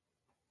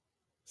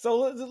 So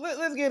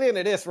let's get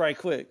into this right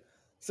quick.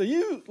 So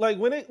you like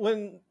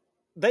when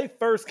they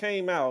first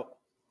came out,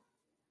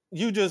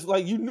 you just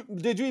like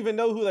did you even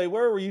know who they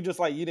were? Or you just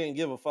like you didn't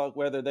give a fuck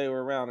whether they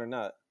were around or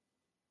not?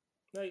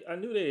 Like I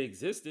knew they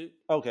existed.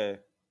 Okay.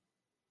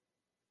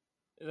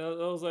 And I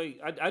was like,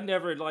 I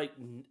never like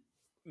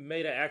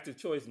made an active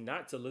choice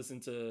not to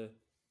listen to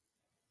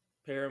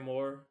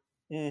Paramore,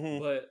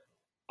 but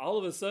all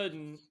of a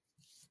sudden,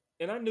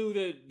 and I knew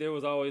that there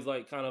was always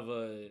like kind of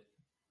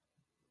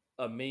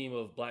a meme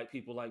of black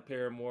people like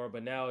Paramore,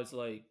 but now it's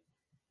like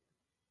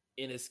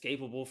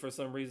inescapable for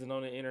some reason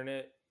on the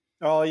internet.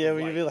 Oh yeah,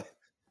 when you be like,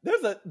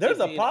 there's a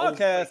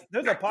podcast,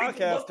 there's a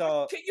podcast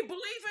called. Can you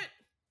believe it?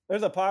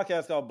 There's a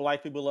podcast called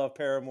Black People Love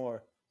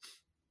Paramore.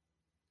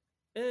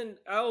 And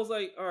I was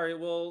like, all right,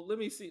 well, let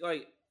me see.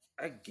 Like,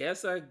 I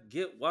guess I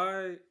get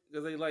why.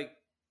 Because they like,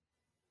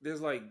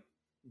 there's like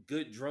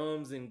good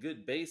drums and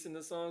good bass in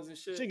the songs and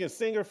shit. She can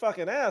sing her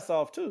fucking ass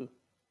off too.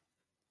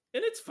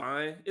 And it's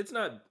fine. It's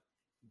not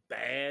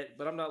bad,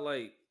 but I'm not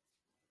like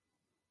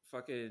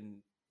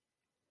fucking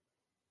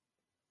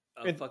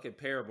fucking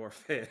Paramore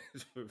fan.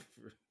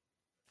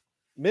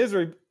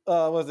 Misery,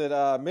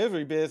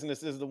 Misery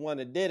Business is the one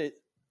that did it.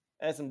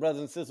 And some brothers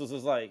and sisters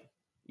was like,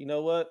 you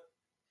know what?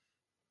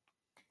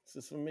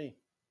 This is for me.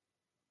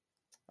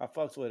 I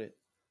fucks with it.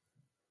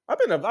 I've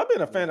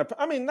been a fan of.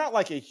 I mean, not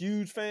like a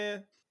huge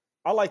fan.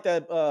 I like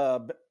that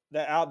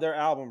their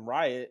album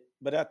Riot,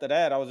 but after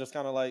that, I was just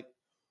kind of like,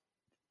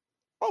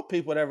 I'll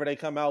peep whatever they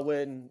come out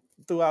with. And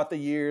throughout the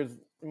years,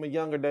 in my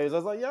younger days, I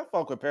was like, yeah, I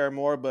fuck with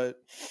Paramore,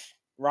 but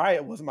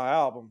Riot was my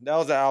album. That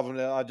was the album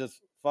that I just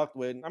fucked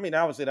with. I mean,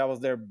 obviously that was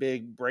their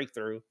big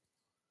breakthrough.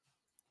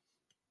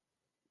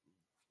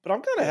 But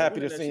I'm kind of happy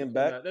when to did that see shit him come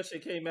back. out? That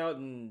shit came out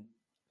in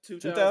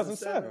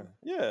 2007.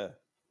 Yeah.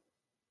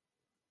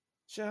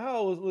 Shit, how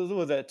old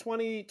was that?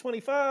 20,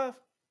 25?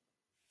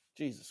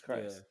 Jesus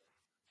Christ.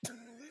 Yeah.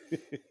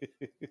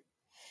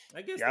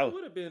 I guess that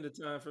would have been the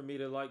time for me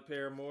to like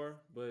Paramore,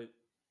 but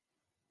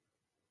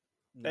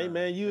hey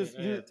man, I ain't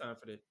had time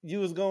for that. You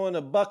was going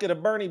to Bucket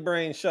of Bernie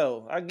Brain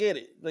show. I get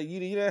it. Like you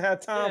didn't have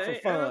time for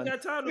fun. I don't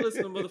got time to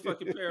listen to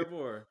motherfucking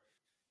Paramore.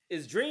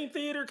 Is Dream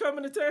Theater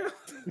coming to town?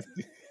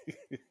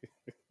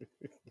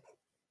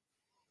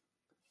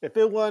 If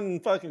it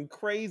wasn't fucking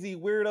crazy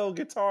weirdo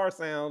guitar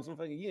sounds,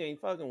 you ain't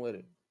fucking with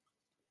it.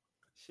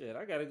 Shit,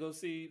 I gotta go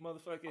see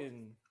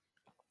motherfucking.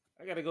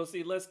 I gotta go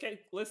see Les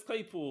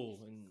Claypool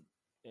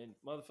and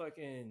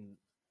motherfucking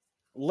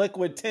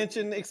Liquid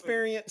Tension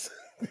Experience.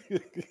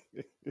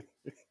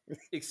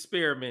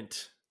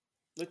 Experiment.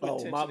 Liquid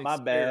Tension my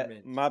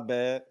Experiment. My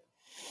bad.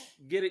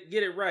 Get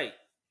it right.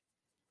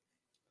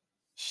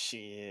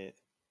 Shit.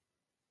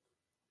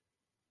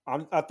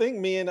 I think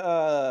me and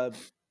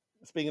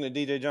speaking of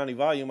DJ Johnny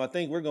Volume, I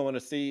think we're going to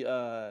see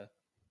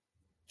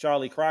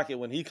Charlie Crockett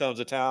when he comes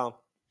to town.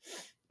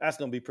 That's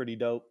gonna be pretty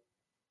dope.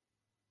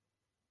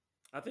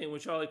 I think when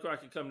Charlie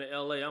Crockett come to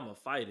LA, I'm gonna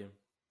fight him.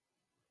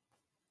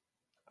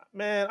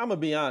 Man, I'm gonna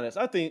be honest.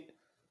 I think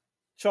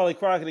Charlie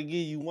Crockett will give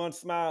you one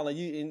smile and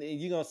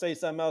you gonna say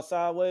something else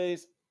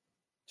sideways.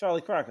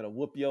 Charlie Crockett will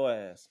whoop your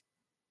ass.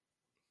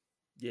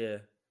 Yeah.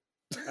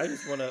 I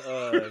just wanna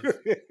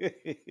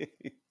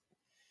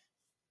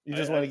You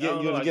just want to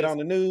get on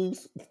the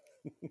news?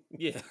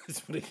 Yeah, I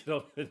just want to get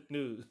on the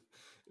news.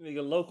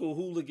 Nigga, local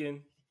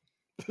hooligan.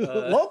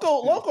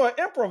 Local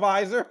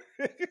improviser.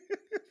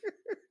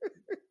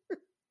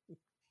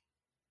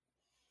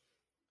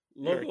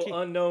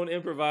 Local unknown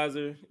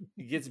improviser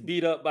gets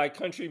beat up by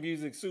country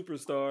music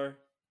superstar.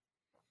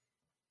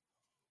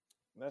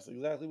 That's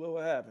exactly what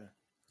would happen.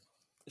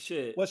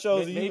 Shit. What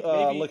shows are you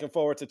looking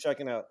forward to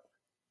checking out?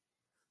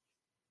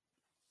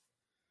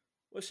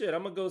 Well, shit,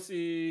 I'm gonna go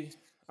see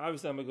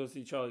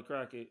Charlie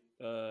Crockett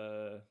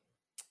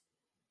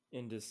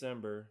in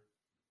December.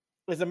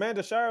 Is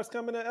Amanda Shires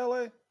coming to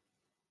LA?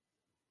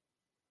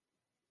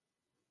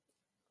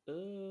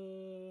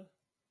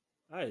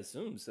 I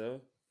assume so.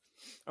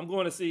 I'm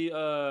going to see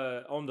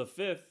on the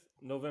 5th,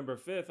 November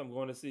 5th, I'm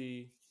going to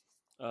see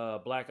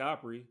Black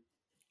Opry.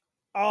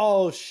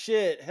 Oh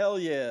shit, hell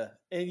yeah.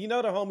 And you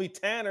know the homie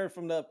Tanner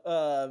from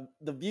the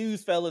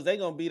Views fellas, they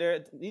gonna be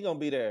there. He gonna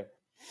be there.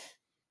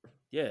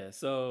 Yeah,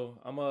 so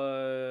I'm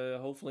gonna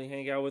hopefully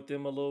hang out with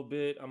them a little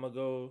bit. I'm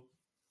going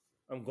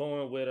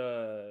with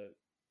a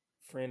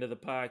friend of the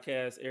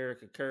podcast,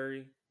 Erica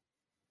Curry.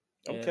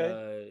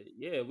 Okay.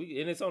 And,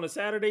 and it's on a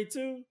Saturday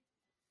too.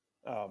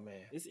 Oh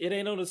man, it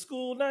ain't on a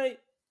school night,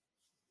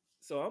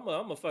 so I'm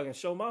gonna fucking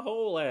show my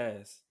whole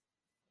ass.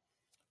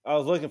 I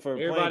was looking for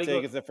plane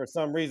tickets, and for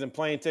some reason,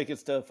 plane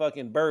tickets to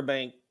fucking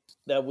Burbank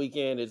that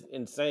weekend is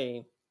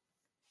insane.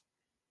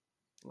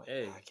 Like,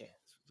 hey, I can't.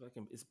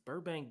 It's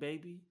Burbank,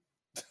 baby.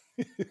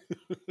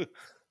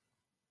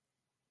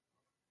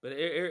 But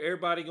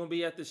everybody gonna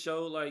be at the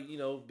show, like, you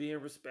know, being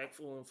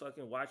respectful and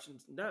fucking watching.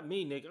 Not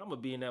me, nigga. I'm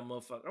gonna be in that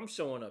motherfucker. I'm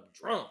showing up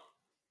drunk.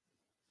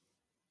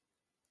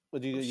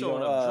 But I'm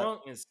showing up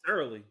drunk and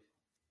surly.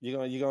 You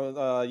gonna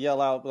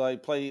yell out,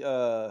 like, play?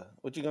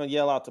 What you gonna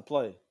yell out to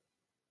play?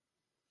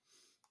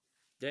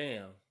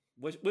 Damn.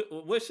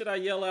 What should I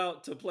yell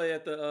out to play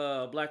at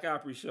the Black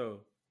Opry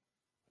show?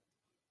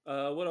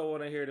 What I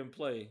want to hear them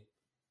play?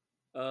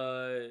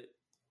 What's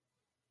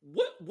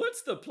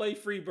the play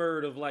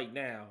Freebird of like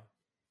now?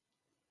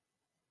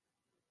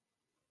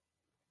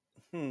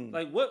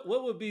 Like what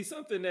would be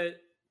something that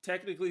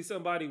technically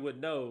somebody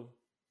would know,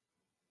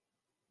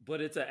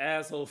 but it's an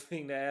asshole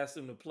thing to ask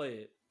them to play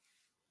it?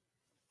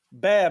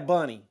 Bad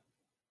Bunny.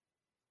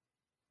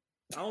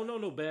 I don't know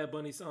no Bad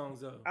Bunny songs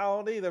though. I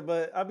don't either,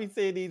 but I be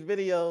seeing these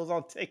videos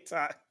on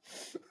TikTok.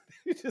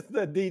 Just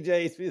the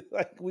DJs be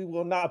like, "We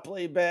will not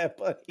play Bad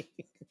Bunny."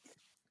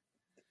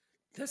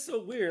 That's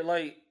so weird.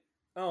 Like,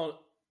 I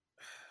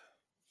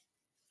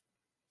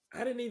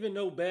didn't even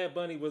know Bad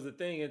Bunny was a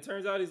thing. It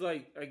turns out he's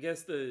like, I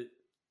guess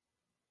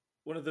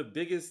one of the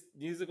biggest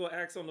musical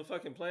acts on the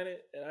fucking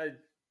planet. And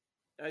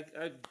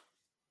I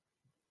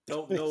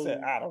don't know.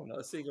 I don't know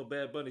a single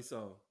Bad Bunny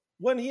song.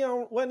 Wasn't he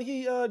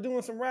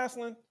doing some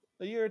wrestling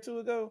a year or two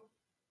ago?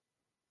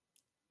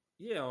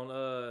 Yeah,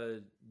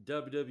 on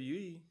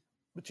WWE.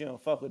 But you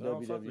don't fuck with WWE. I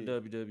don't fuck with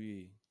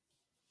WWE.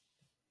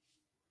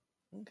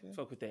 Okay.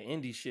 Fuck with that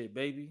indie shit,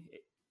 baby.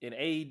 And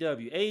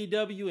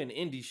AEW and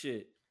indie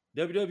shit.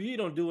 WWE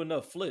don't do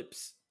enough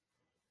flips.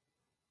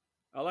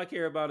 All I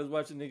care about is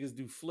watching niggas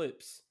do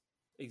flips.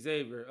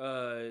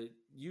 Xavier,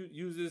 you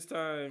use this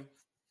time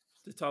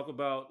to talk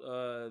about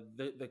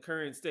the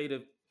current state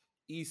of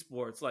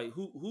esports. Like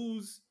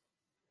who's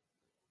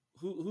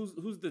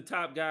the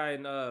top guy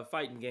in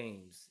fighting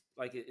games?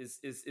 Like is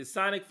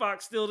Sonic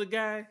Fox still the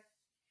guy?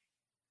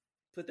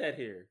 Put that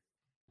here.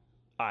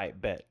 I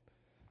bet.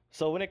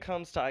 So when it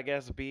comes to, I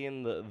guess,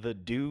 being the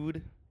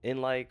dude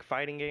in like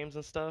fighting games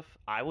and stuff,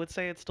 I would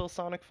say it's still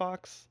Sonic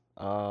Fox.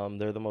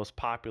 They're the most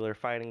popular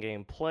fighting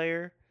game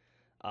player.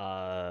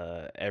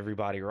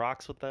 Everybody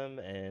rocks with them,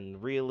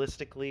 and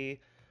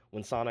realistically,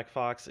 when Sonic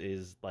Fox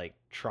is like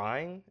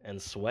trying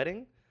and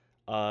sweating,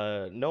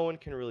 no one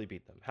can really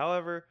beat them.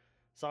 However,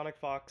 Sonic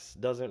Fox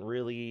doesn't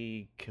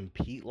really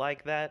compete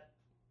like that,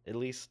 at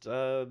least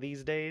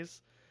these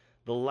days.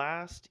 The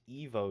last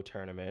Evo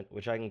tournament,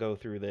 which I can go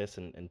through this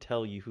and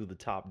tell you who the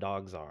top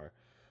dogs are.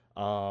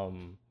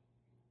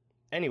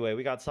 Anyway,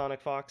 we got Sonic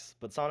Fox,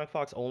 but Sonic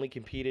Fox only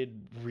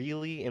competed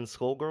really in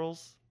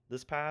Skullgirls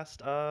this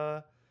past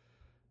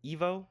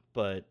Evo,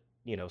 but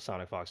you know,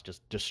 Sonic Fox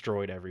just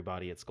destroyed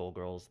everybody at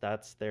Skullgirls.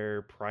 That's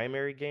their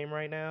primary game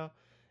right now,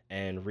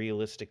 and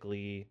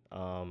realistically,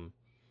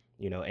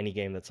 you know, any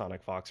game that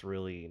Sonic Fox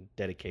really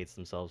dedicates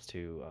themselves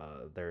to,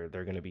 they're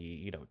going to be,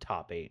 you know,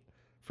 top 8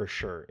 for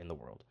sure in the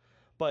world.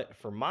 But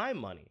for my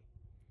money,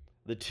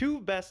 the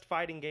two best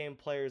fighting game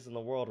players in the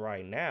world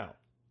right now,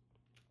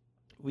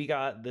 we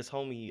got this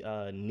homie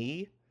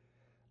Nee,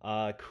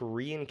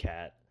 Korean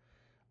cat,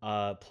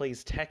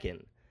 plays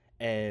Tekken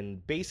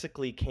and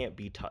basically can't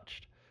be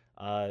touched.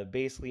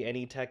 Basically,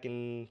 any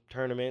Tekken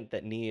tournament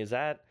that Nee is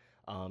at,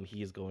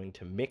 he is going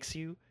to mix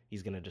you,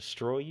 he's going to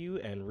destroy you,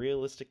 and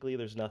realistically,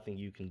 there's nothing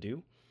you can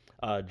do.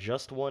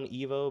 Just one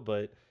Evo,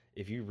 but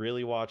if you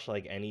really watch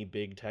like any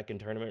big Tekken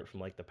tournament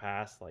from like the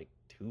past like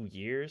 2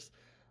 years,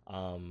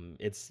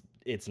 it's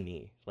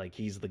Nee. Like,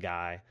 he's the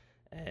guy,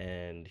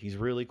 and he's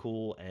really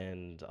cool,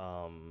 and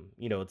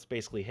you know, it's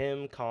basically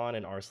him, Khan,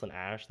 and Arslan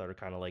Ash that are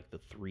kind of like the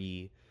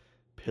 3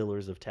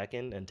 pillars of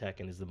Tekken, and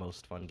Tekken is the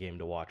most fun game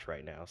to watch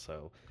right now.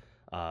 So,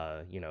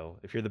 you know,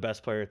 if you're the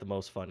best player at the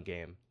most fun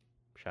game,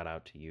 shout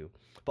out to you.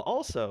 But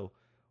also,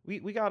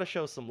 we got to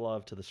show some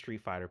love to the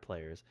Street Fighter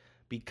players,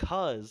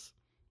 because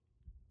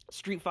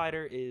Street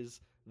Fighter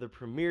is the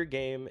premier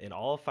game in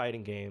all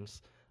fighting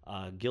games.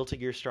 Guilty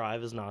Gear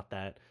Strive is not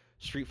that.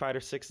 Street Fighter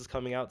 6 is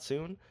coming out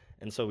soon,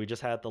 and so we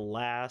just had the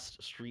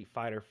last Street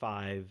Fighter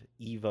 5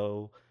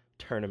 Evo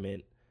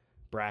tournament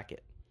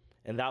bracket,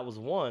 and that was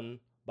won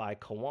by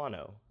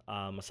Kawano.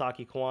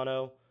 Masaki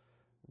Kawano,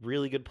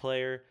 really good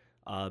player,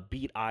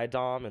 beat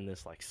IDOM in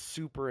this like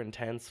super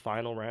intense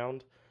final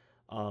round.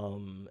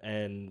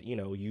 And you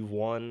know, you've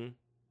won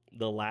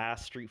the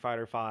last Street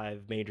Fighter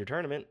 5 major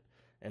tournament,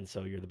 and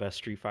so you're the best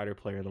Street Fighter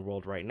player in the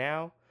world right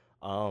now.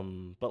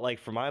 But like,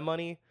 for my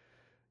money,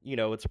 you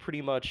know, it's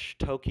pretty much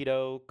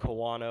Tokido,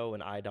 Kawano,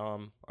 and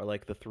IDOM are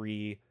like the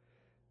 3,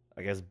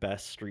 I guess,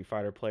 best Street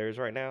Fighter players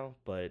right now.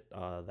 But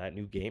that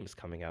new game is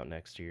coming out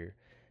next year,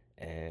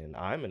 and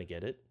I'm going to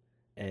get it,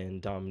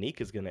 and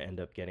Dominique is going to end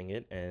up getting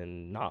it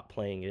and not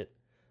playing it,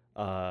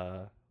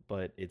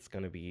 but it's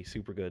going to be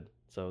super good.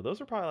 So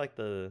those are probably like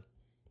the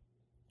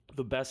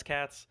best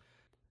cats.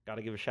 Got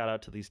to give a shout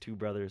out to these 2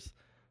 brothers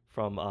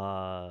from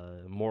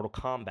Mortal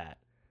Kombat.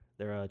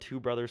 They're 2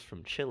 brothers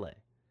from Chile,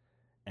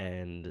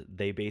 and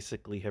they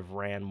basically have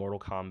ran Mortal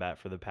Kombat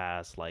for the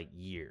past like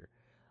year.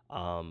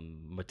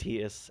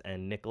 Matthias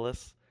and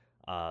Nicholas,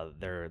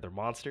 they're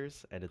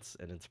monsters, and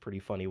it's pretty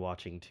funny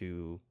watching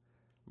 2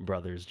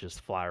 brothers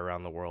just fly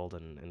around the world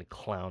and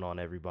clown on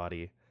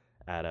everybody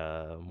at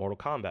Mortal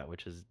Kombat,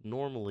 which is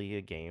normally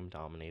a game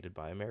dominated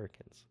by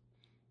Americans.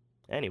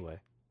 Anyway,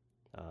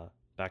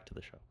 back to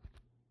the show.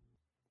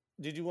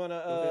 Did you want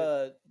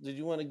to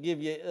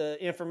give your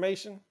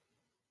information?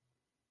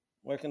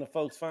 Where can the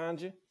folks find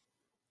you?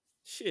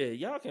 Shit,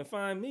 y'all can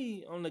find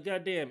me on the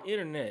goddamn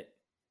internet,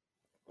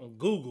 on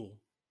Google.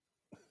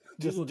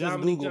 Google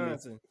Dominique Google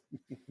Johnson.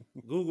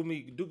 Google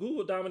me.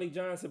 Google Dominique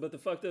Johnson. But the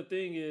fucked up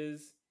thing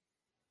is,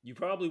 you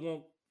probably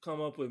won't come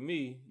up with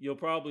me. You'll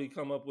probably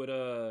come up with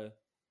there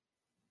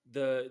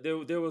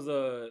was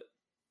a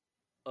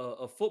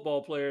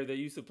football player that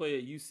used to play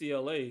at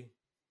UCLA,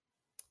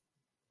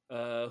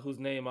 whose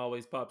name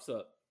always pops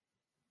up.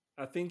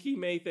 I think he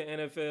made the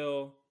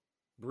NFL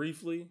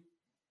briefly,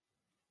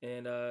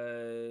 and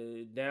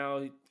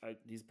now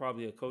he's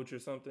probably a coach or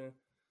something.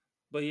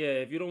 But yeah,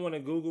 if you don't want to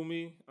Google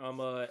me, I'm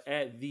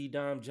at the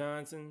Dom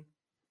Johnson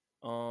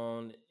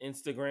on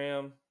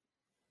Instagram.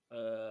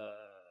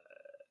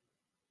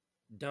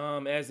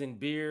 Dom as in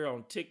beer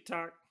on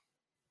TikTok.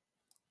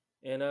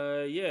 And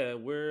yeah,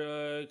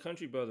 we're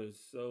Country Brothers.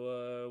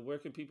 So where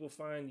can people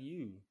find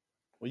you?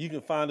 Well, you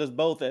can find us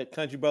both at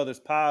Country Brothers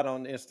Pod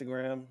on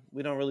Instagram.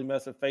 We don't really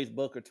mess with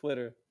Facebook or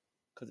Twitter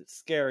because it's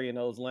scary in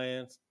those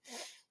lands.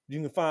 You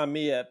can find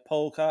me at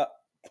Polecat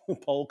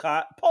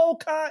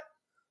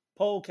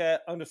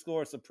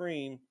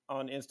 _Supreme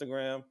on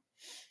Instagram.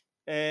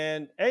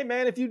 And hey,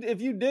 man, if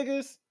you dig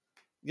us,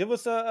 give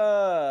us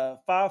a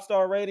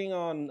 5-star rating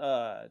on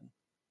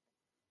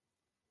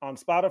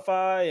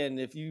Spotify, and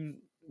if you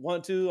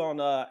want to on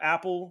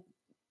Apple,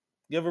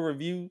 give a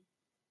review.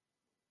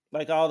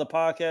 Like all the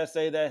podcasts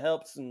say, that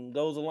helps and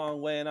goes a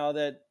long way and all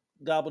that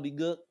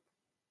gobbledygook.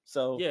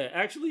 So yeah,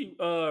 actually,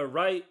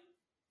 write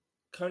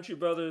Country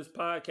Brothers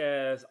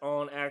Podcast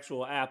on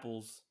actual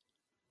apples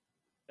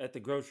at the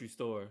grocery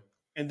store,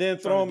 and then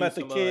throw them at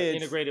the kids.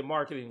 Integrated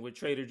marketing with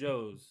Trader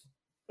Joe's,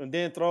 and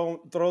then throw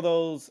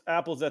those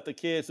apples at the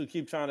kids who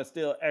keep trying to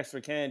steal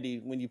extra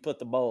candy when you put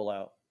the bowl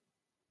out.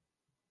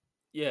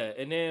 Yeah,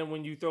 and then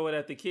when you throw it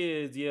at the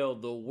kids, yell,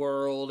 "The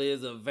world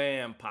is a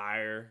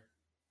vampire,"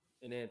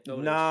 and then throw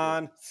that shit.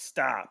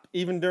 Non-stop,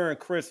 even during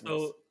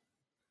Christmas.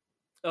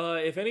 So,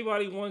 if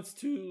anybody wants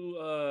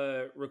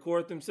to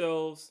record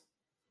themselves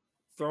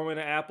throwing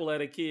an apple at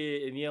a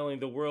kid and yelling,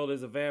 "The world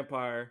is a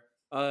vampire,"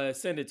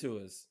 send it to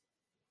us.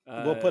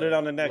 We'll put it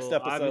on the next we'll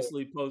episode.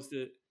 obviously post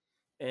it,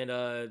 and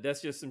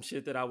that's just some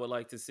shit that I would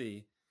like to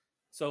see.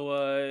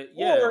 So,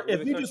 yeah. Or if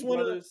Living you Country just want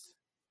to, Brothers,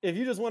 if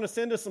you just want to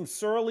send us some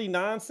surly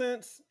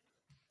nonsense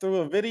through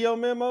a video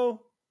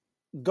memo,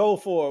 go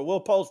for it. We'll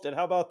post it.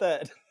 How about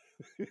that?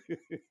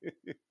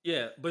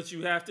 yeah, but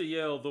you have to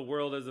yell, "The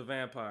world is a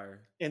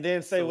vampire," And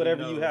then say so we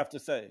whatever you know. have to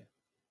say.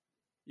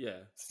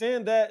 Yeah.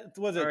 Send that,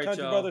 was All it right,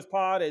 y'all.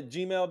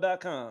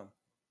 countrybrothers.pod@gmail.com.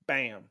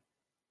 Bam.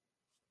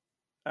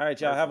 All right,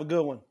 y'all. Have a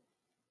good one.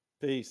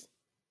 Peace.